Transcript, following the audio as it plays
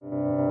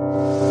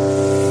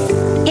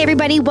Hey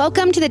everybody,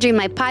 welcome to the Dream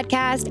Life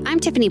Podcast. I'm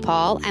Tiffany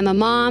Paul. I'm a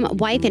mom,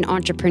 wife, and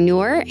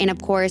entrepreneur, and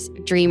of course,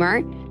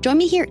 dreamer. Join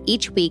me here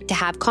each week to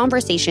have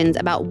conversations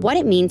about what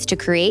it means to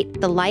create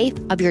the life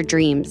of your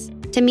dreams.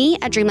 To me,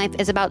 a dream life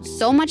is about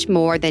so much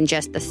more than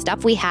just the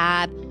stuff we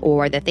have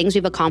or the things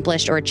we've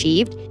accomplished or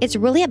achieved. It's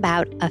really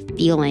about a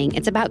feeling.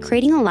 It's about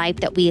creating a life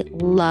that we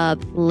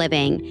love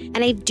living.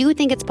 And I do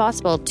think it's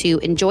possible to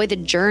enjoy the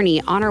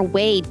journey on our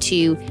way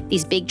to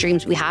these big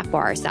dreams we have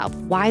for ourselves.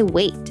 Why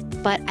wait?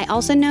 But I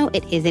also know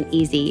it isn't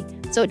easy.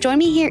 So join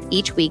me here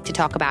each week to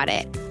talk about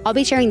it. I'll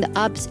be sharing the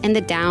ups and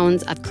the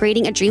downs of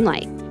creating a dream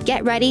life.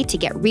 Get ready to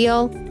get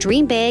real,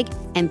 dream big,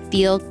 and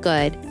feel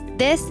good.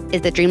 This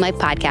is the Dream Life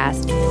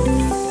Podcast.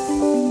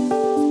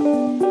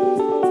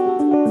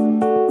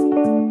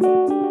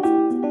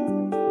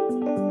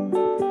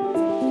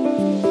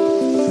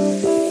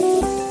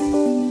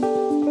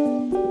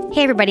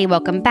 Hey everybody,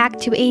 welcome back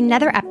to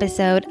another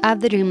episode of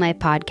the Dream Life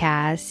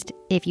Podcast.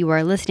 If you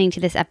are listening to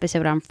this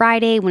episode on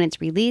Friday when it's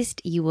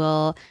released, you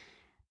will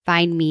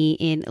find me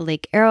in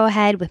Lake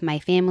Arrowhead with my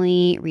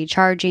family,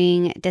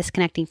 recharging,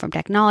 disconnecting from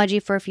technology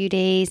for a few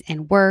days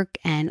and work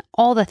and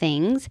all the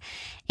things.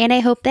 And I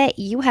hope that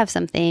you have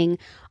something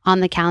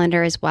on the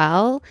calendar as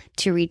well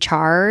to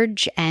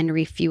recharge and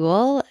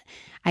refuel.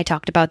 I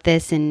talked about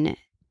this in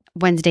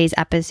Wednesday's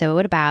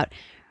episode about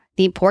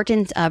the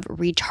importance of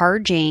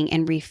recharging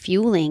and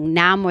refueling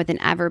now more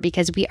than ever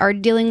because we are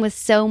dealing with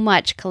so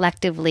much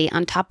collectively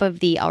on top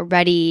of the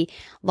already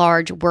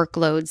large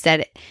workloads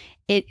that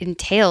it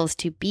entails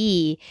to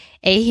be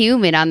a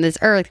human on this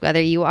earth,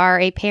 whether you are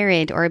a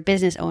parent or a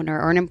business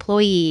owner or an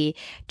employee,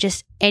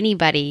 just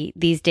anybody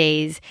these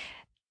days.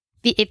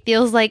 It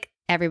feels like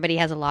everybody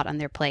has a lot on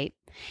their plate.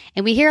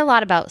 And we hear a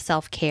lot about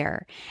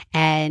self-care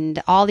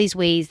and all these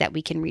ways that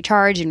we can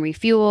recharge and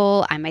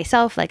refuel. I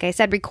myself, like I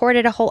said,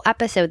 recorded a whole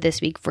episode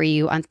this week for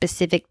you on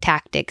specific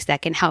tactics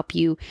that can help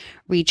you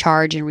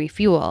recharge and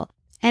refuel.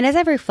 And as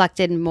I've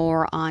reflected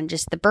more on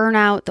just the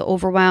burnout, the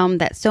overwhelm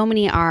that so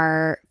many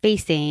are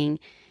facing,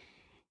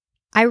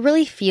 I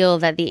really feel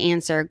that the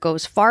answer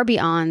goes far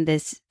beyond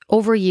this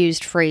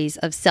overused phrase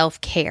of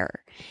self-care.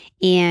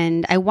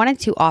 And I wanted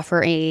to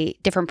offer a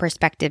different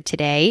perspective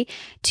today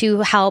to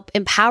help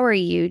empower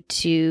you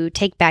to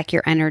take back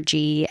your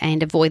energy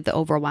and avoid the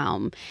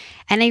overwhelm.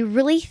 And I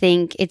really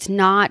think it's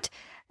not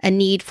a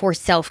need for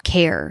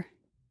self-care.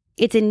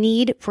 It's a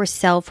need for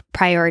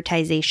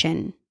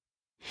self-prioritization.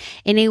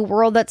 In a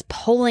world that's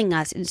pulling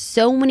us in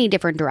so many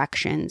different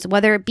directions,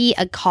 whether it be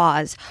a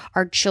cause,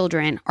 our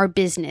children, our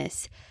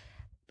business,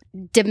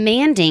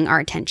 demanding our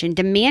attention,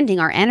 demanding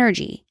our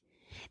energy,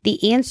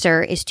 the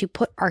answer is to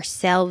put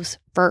ourselves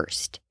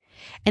first.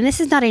 And this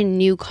is not a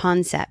new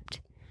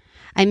concept.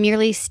 I'm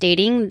merely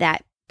stating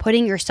that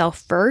putting yourself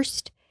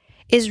first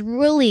is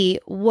really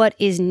what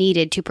is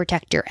needed to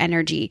protect your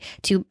energy,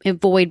 to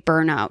avoid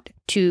burnout,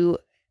 to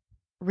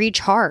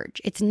recharge.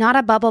 It's not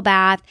a bubble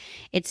bath.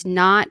 It's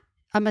not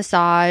a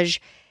massage.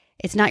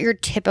 It's not your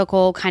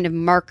typical kind of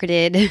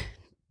marketed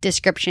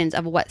descriptions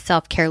of what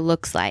self-care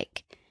looks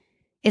like.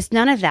 It's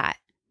none of that.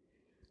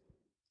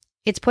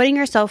 It's putting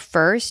yourself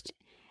first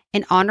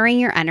and honoring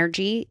your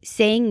energy,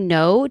 saying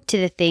no to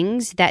the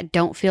things that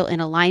don't feel in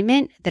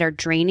alignment, that are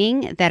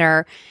draining, that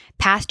are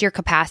past your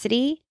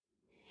capacity.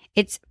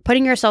 It's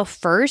putting yourself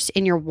first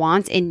in your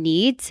wants and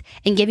needs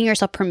and giving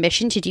yourself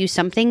permission to do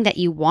something that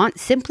you want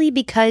simply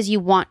because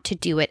you want to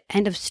do it.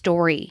 End of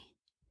story.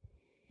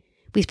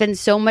 We spend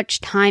so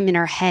much time in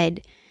our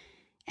head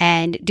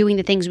and doing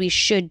the things we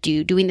should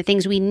do, doing the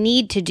things we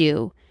need to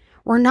do.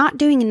 We're not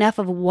doing enough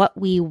of what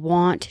we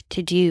want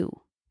to do.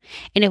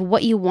 And if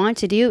what you want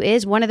to do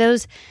is one of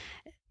those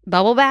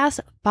bubble baths,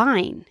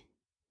 fine.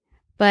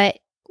 But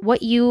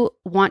what you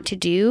want to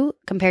do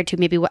compared to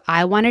maybe what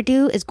I want to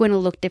do is going to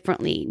look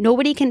differently.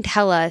 Nobody can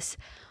tell us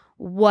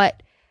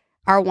what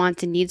our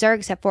wants and needs are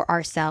except for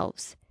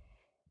ourselves.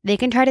 They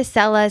can try to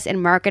sell us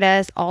and market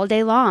us all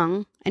day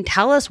long and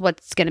tell us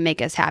what's going to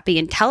make us happy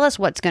and tell us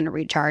what's going to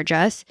recharge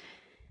us.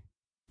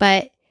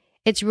 But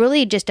it's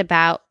really just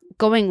about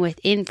going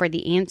within for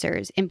the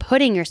answers and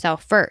putting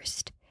yourself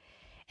first.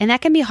 And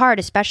that can be hard,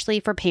 especially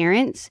for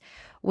parents,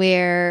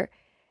 where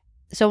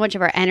so much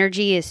of our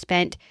energy is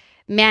spent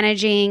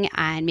managing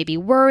and maybe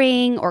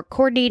worrying or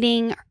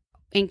coordinating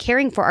and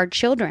caring for our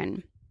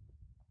children.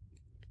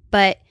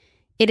 But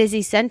it is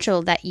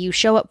essential that you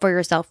show up for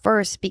yourself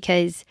first,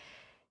 because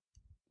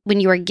when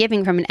you are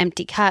giving from an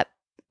empty cup,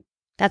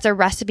 that's a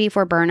recipe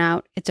for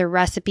burnout. It's a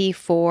recipe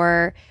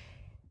for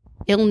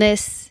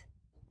illness,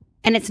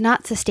 and it's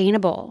not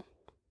sustainable.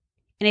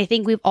 And I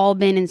think we've all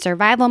been in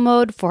survival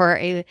mode for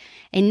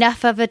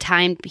enough of a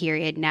time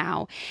period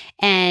now.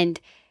 And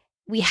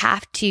we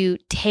have to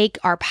take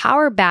our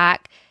power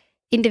back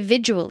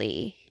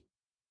individually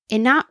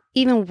and not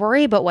even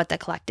worry about what the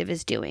collective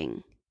is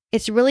doing.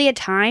 It's really a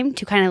time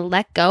to kind of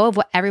let go of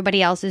what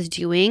everybody else is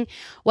doing,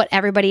 what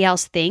everybody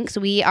else thinks.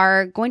 We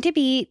are going to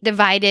be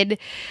divided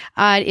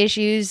on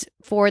issues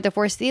for the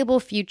foreseeable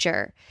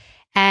future.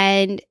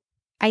 And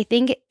I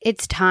think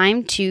it's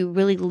time to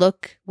really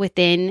look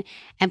within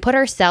and put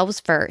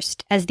ourselves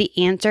first as the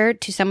answer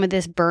to some of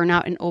this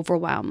burnout and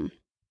overwhelm.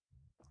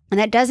 And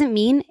that doesn't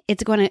mean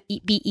it's going to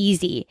be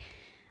easy.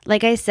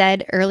 Like I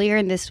said earlier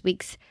in this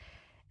week's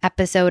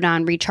episode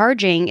on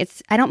recharging,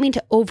 I don't mean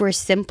to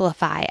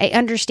oversimplify. I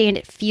understand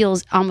it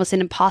feels almost an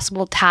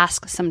impossible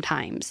task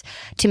sometimes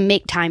to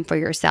make time for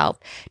yourself,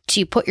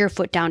 to put your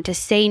foot down, to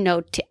say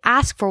no, to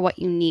ask for what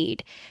you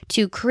need,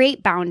 to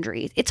create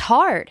boundaries. It's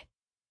hard.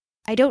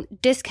 I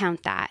don't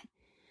discount that,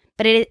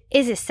 but it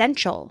is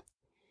essential.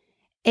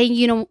 And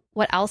you know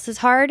what else is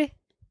hard?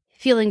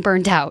 Feeling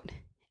burned out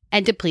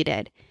and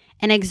depleted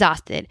and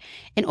exhausted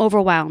and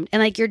overwhelmed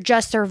and like you're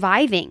just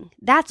surviving.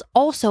 That's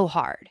also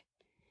hard.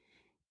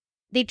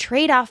 They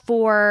trade off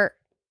for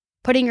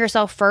putting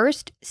yourself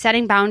first,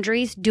 setting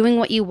boundaries, doing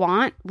what you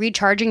want,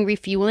 recharging,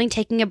 refueling,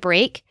 taking a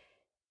break,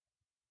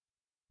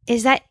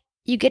 is that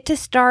you get to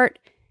start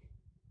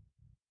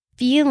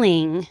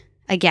feeling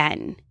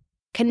again,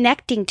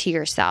 connecting to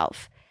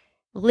yourself,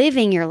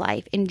 living your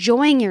life,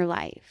 enjoying your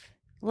life,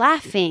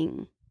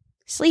 laughing,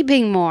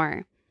 sleeping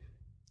more,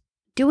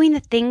 doing the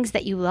things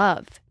that you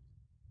love.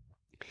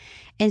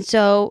 And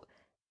so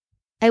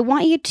I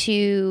want you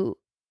to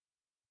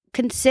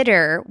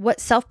consider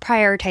what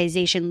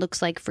self-prioritization looks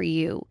like for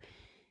you.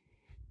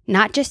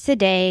 Not just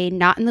today,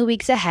 not in the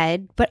weeks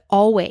ahead, but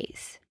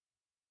always.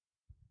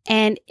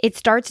 And it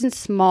starts in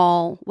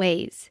small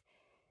ways.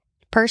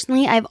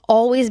 Personally, I've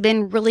always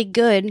been really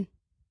good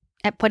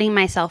at putting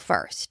myself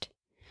first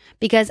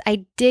because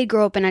I did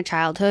grow up in a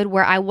childhood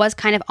where I was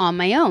kind of on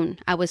my own.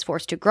 I was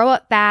forced to grow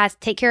up fast,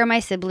 take care of my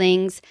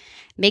siblings,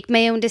 make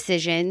my own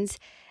decisions.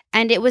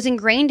 And it was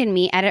ingrained in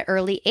me at an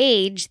early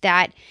age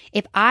that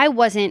if I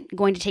wasn't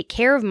going to take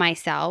care of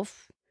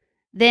myself,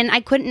 then I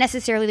couldn't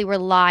necessarily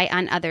rely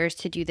on others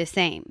to do the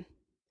same.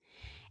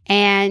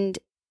 And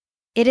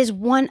it is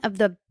one of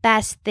the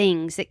best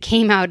things that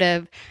came out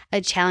of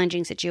a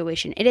challenging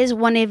situation. It is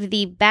one of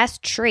the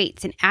best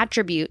traits and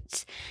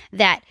attributes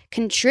that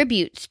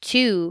contributes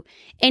to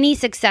any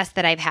success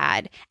that I've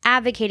had,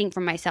 advocating for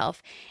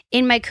myself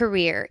in my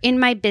career, in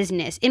my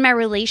business, in my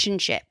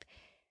relationship,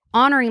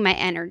 honoring my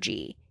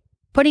energy,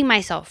 putting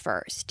myself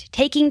first,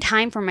 taking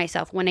time for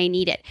myself when I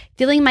need it,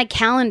 filling my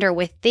calendar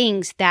with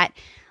things that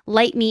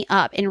light me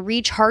up and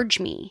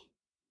recharge me.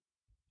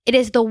 It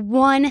is the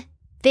one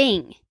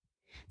thing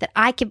that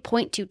I can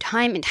point to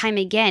time and time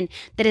again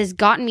that has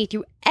gotten me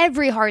through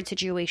every hard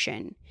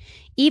situation.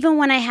 Even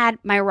when I had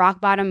my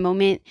rock bottom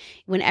moment,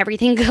 when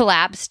everything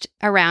collapsed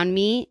around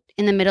me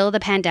in the middle of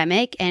the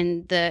pandemic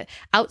and the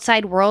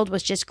outside world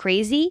was just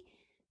crazy,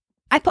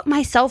 I put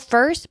myself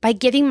first by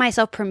giving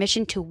myself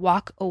permission to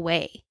walk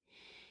away.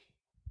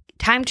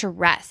 Time to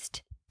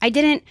rest. I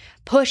didn't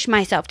push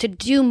myself to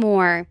do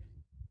more,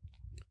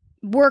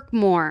 work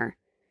more.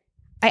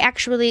 I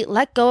actually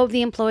let go of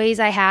the employees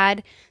I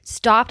had,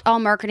 stopped all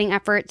marketing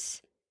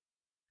efforts.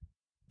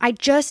 I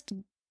just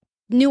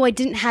knew I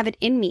didn't have it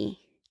in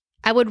me.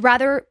 I would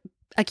rather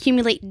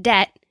accumulate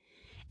debt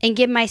and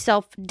give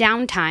myself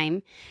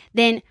downtime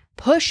than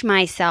push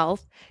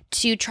myself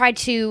to try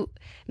to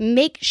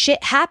make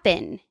shit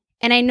happen.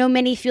 And I know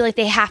many feel like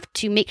they have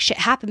to make shit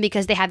happen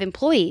because they have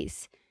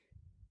employees.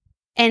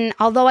 And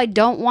although I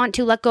don't want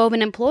to let go of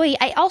an employee,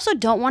 I also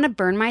don't want to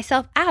burn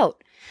myself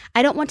out.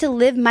 I don't want to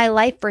live my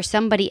life for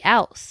somebody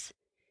else.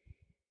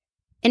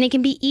 And it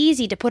can be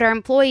easy to put our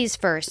employees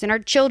first, and our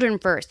children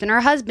first, and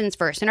our husbands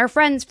first, and our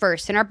friends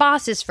first, and our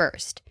bosses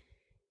first.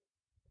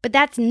 But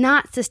that's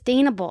not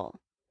sustainable.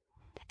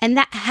 And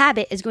that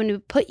habit is going to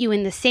put you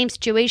in the same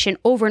situation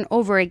over and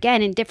over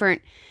again in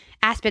different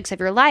aspects of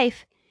your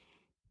life.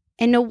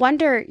 And no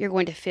wonder you're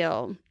going to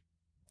feel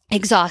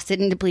exhausted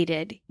and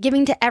depleted,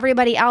 giving to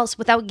everybody else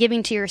without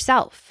giving to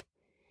yourself.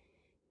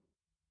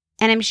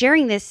 And I'm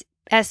sharing this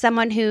as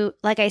someone who,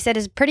 like I said,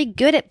 is pretty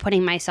good at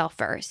putting myself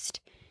first.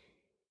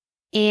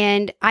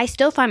 And I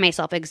still find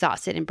myself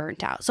exhausted and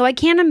burnt out. So I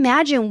can't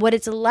imagine what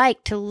it's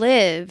like to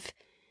live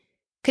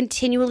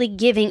continually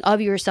giving of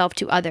yourself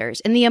to others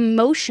and the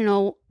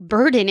emotional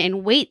burden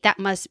and weight that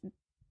must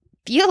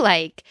feel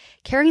like,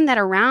 carrying that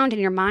around in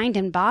your mind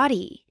and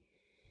body.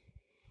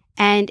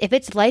 And if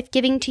it's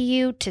life-giving to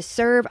you to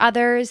serve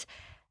others,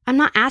 I'm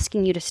not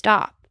asking you to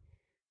stop.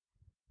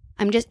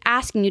 I'm just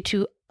asking you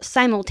to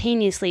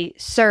simultaneously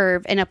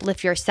serve and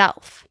uplift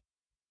yourself.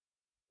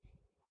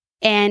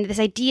 And this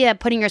idea of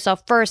putting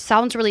yourself first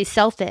sounds really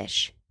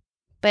selfish.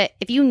 But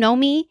if you know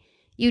me,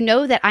 you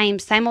know that I am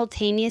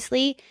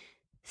simultaneously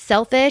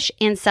selfish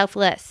and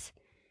selfless.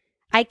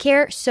 I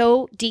care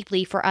so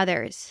deeply for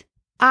others.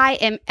 I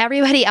am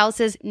everybody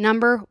else's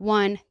number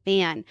one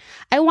fan.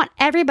 I want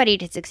everybody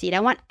to succeed. I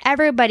want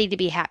everybody to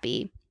be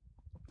happy.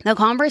 The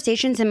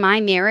conversations in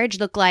my marriage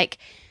look like,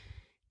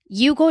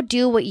 you go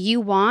do what you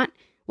want,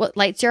 what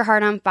lights your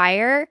heart on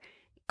fire,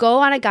 go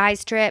on a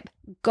guy's trip,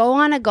 go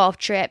on a golf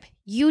trip,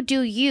 you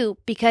do you,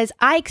 because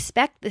I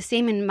expect the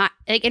same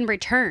in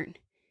return.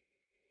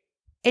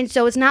 And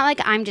so it's not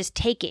like I'm just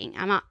taking.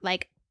 I'm not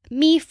like,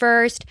 me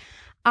first.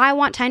 I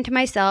want time to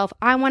myself.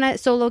 I want a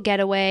solo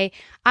getaway.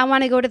 I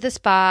want to go to the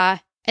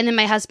spa. and then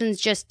my husband's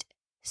just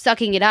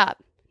sucking it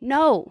up.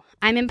 No,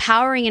 I'm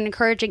empowering and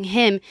encouraging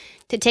him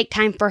to take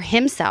time for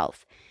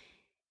himself.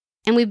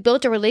 And we've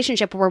built a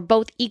relationship where we're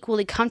both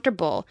equally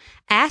comfortable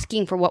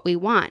asking for what we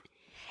want.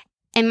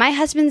 And my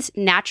husband's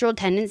natural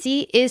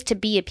tendency is to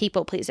be a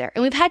people pleaser.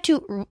 And we've had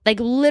to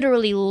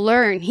literally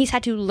learn. He's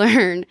had to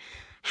learn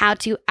how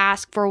to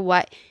ask for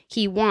what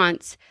he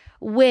wants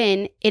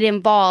when it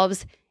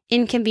involves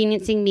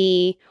inconveniencing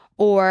me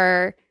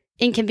or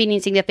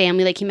inconveniencing the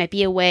family, like he might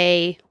be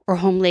away or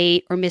home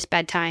late or miss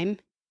bedtime.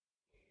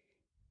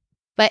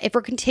 But if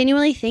we're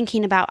continually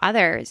thinking about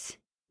others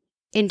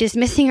and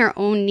dismissing our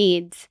own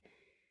needs,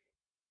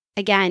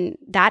 again,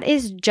 that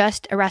is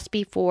just a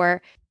recipe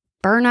for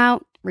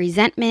burnout,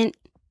 resentment,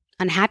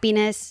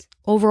 unhappiness,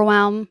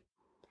 overwhelm.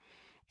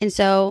 And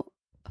so,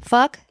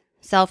 fuck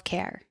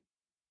self-care.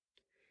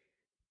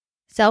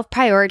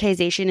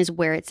 Self-prioritization is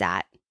where it's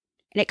at.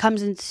 And it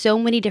comes in so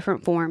many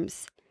different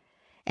forms.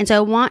 And so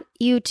I want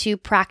you to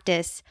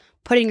practice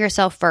putting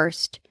yourself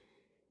first,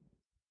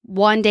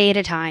 one day at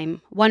a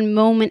time, one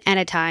moment at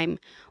a time,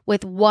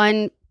 with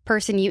one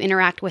person you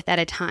interact with at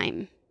a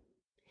time.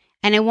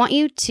 And I want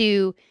you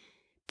to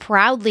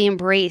proudly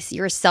embrace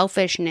your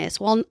selfishness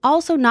while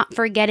also not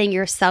forgetting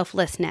your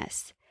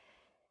selflessness.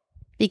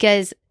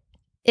 Because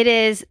it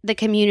is the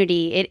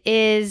community, it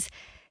is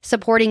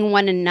supporting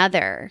one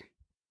another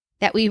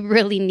that we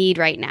really need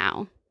right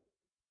now.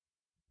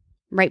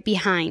 Right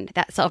behind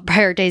that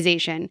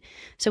self-prioritization.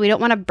 So we don't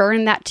want to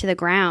burn that to the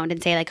ground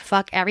and say like,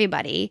 fuck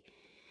everybody.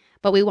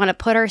 But we want to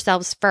put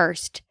ourselves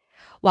first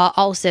while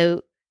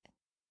also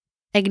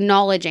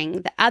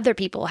acknowledging that other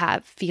people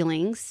have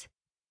feelings.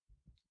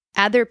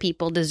 Other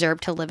people deserve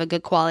to live a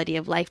good quality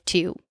of life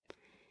too.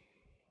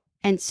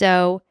 And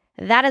so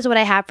that is what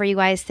I have for you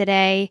guys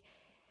today.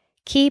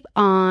 Keep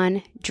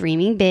on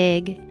dreaming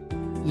big.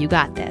 You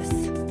got this.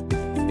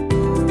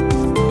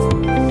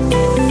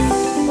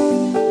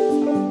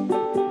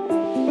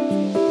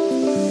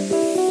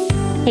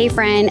 Hey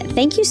friend,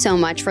 thank you so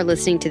much for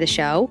listening to the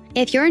show.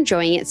 If you're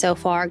enjoying it so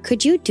far,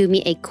 could you do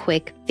me a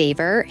quick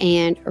favor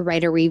and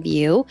write a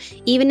review?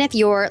 Even if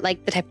you're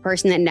like the type of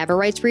person that never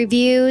writes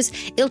reviews,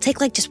 it'll take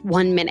like just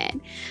 1 minute.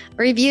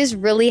 Reviews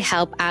really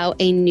help out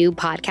a new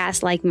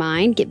podcast like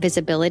mine get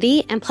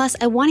visibility. And plus,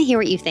 I want to hear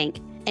what you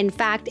think. In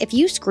fact, if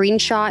you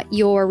screenshot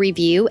your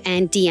review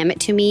and DM it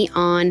to me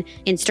on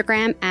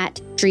Instagram at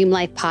Dream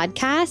Life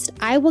Podcast,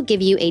 I will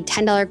give you a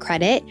 $10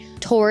 credit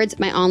towards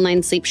my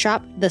online sleep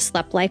shop,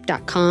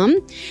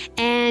 thesleplife.com.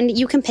 And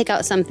you can pick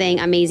out something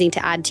amazing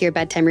to add to your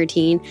bedtime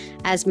routine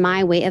as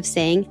my way of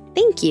saying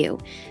thank you.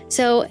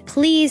 So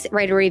please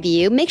write a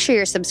review. Make sure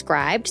you're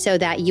subscribed so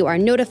that you are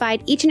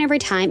notified each and every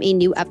time a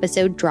new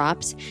episode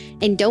drops.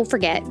 And don't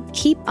forget,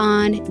 keep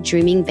on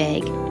dreaming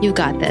big. You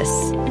got this.